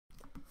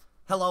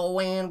Hello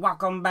and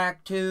welcome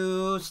back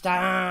to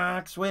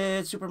Stocks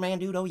with Superman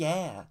Dude. Oh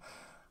yeah.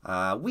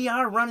 We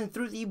are running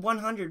through the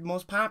 100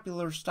 most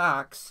popular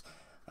stocks,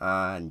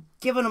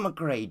 giving them a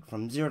grade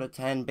from 0 to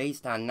 10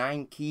 based on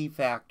 9 key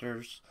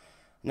factors.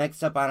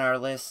 Next up on our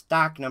list,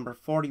 stock number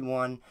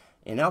 41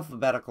 in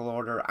alphabetical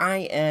order,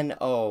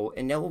 INO,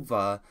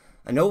 Inovia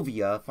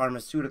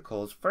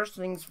Pharmaceuticals. First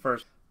things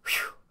first.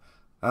 Whew.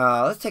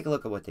 Let's take a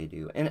look at what they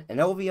do.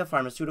 Inovia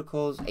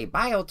Pharmaceuticals, a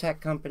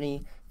biotech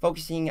company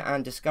focusing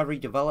on discovery,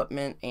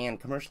 development, and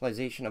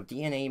commercialization of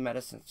DNA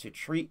medicines to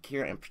treat,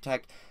 cure, and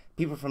protect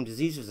people from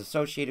diseases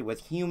associated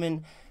with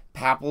human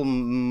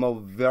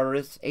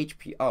papillomavirus,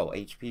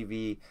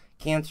 HPV,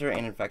 cancer,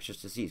 and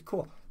infectious disease.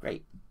 Cool,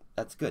 great,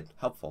 that's good,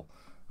 helpful.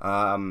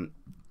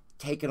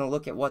 Taking a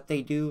look at what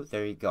they do,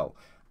 there you go.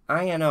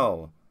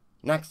 INO,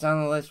 next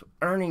on the list,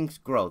 earnings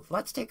growth.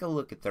 Let's take a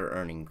look at their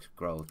earnings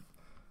growth.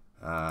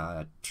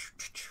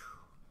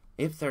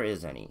 If there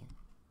is any.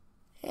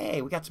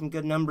 Hey, we got some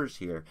good numbers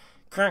here.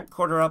 Current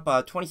quarter up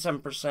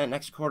 27%.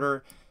 Next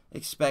quarter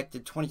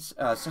expected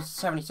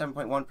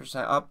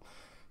 77.1% up.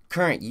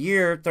 Current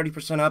year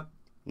 30% up.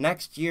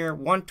 Next year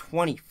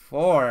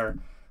 124.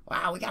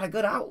 Wow, we got a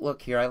good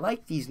outlook here. I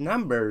like these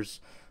numbers.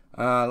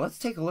 Let's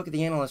take a look at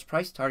the analyst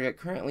price target.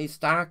 Currently,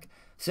 stock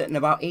sitting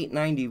about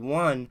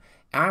 $8.91.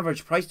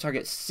 Average price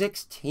target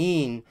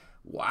 16.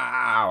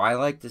 Wow, I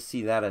like to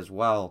see that as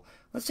well.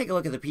 Let's take a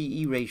look at the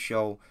PE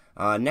ratio.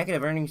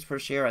 Negative earnings per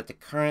share at the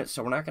current,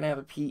 so we're not going to have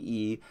a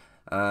PE.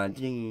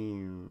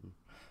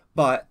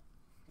 But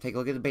take a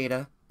look at the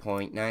beta,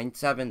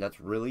 0.97. That's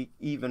really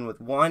even with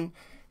 1.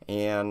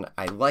 And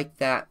I like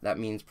that. That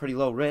means pretty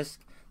low risk.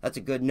 That's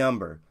a good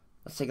number.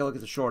 Let's take a look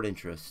at the short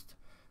interest.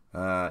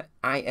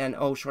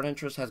 INO short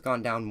interest has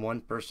gone down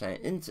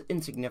 1%.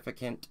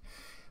 Insignificant.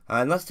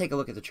 And let's take a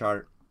look at the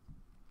chart.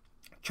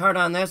 Chart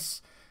on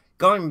this,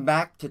 going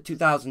back to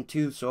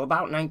 2002, so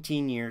about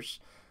 19 years.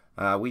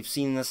 We've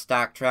seen this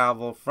stock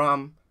travel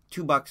from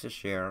 $2 a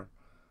share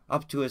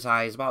up to as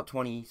high as about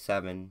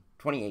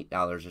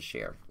 $28 a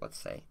share, let's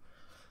say.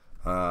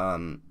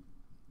 Wow,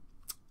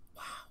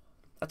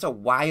 that's a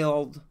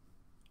wild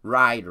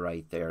ride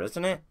right there,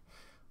 isn't it?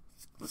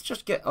 Let's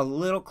just get a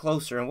little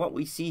closer, and what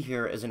we see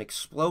here is an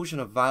explosion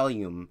of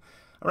volume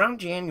around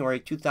January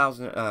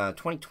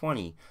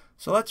 2020.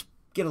 So let's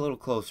get a little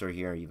closer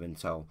here even.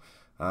 So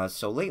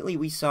lately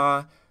we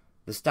saw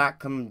the stock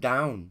come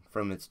down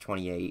from its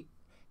 28,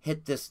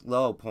 hit this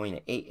low point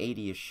at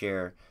 $8.80 a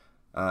share,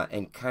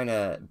 and kind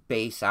of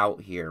base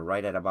out here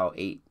right at about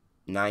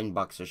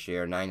 $9 a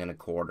share,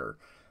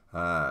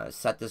 $9.25.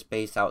 Set this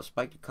base out,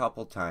 spiked a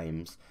couple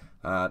times,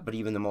 but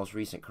even the most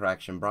recent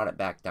correction brought it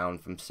back down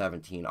from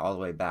 17 all the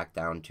way back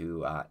down to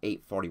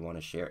 $8.41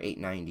 a share,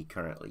 $8.90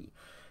 currently.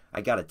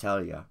 I gotta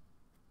tell you,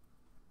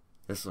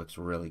 this looks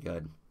really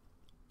good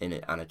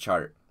on a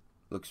chart.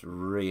 Looks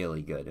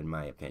really good in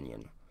my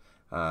opinion.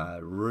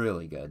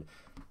 Really good.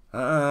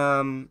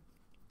 I'm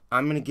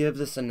going to give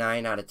this a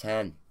 9 out of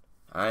 10.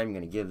 I'm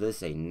going to give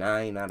this a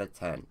 9 out of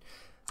 10.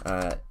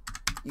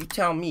 You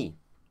tell me,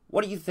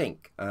 what do you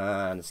think?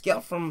 On a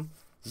scale from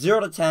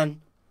 0 to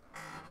 10,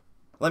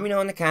 let me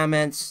know in the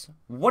comments.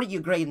 What are you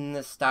grading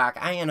this stock?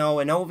 INO,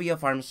 Inovia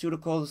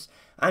Pharmaceuticals.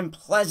 I'm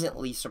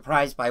pleasantly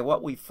surprised by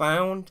what we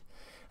found.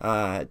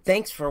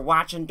 Thanks for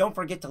watching. Don't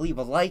forget to leave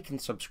a like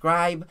and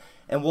subscribe.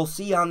 And we'll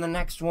see you on the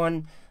next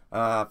one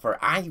for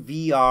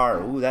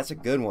IVR. Ooh, that's a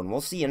good one.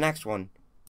 We'll see you next one.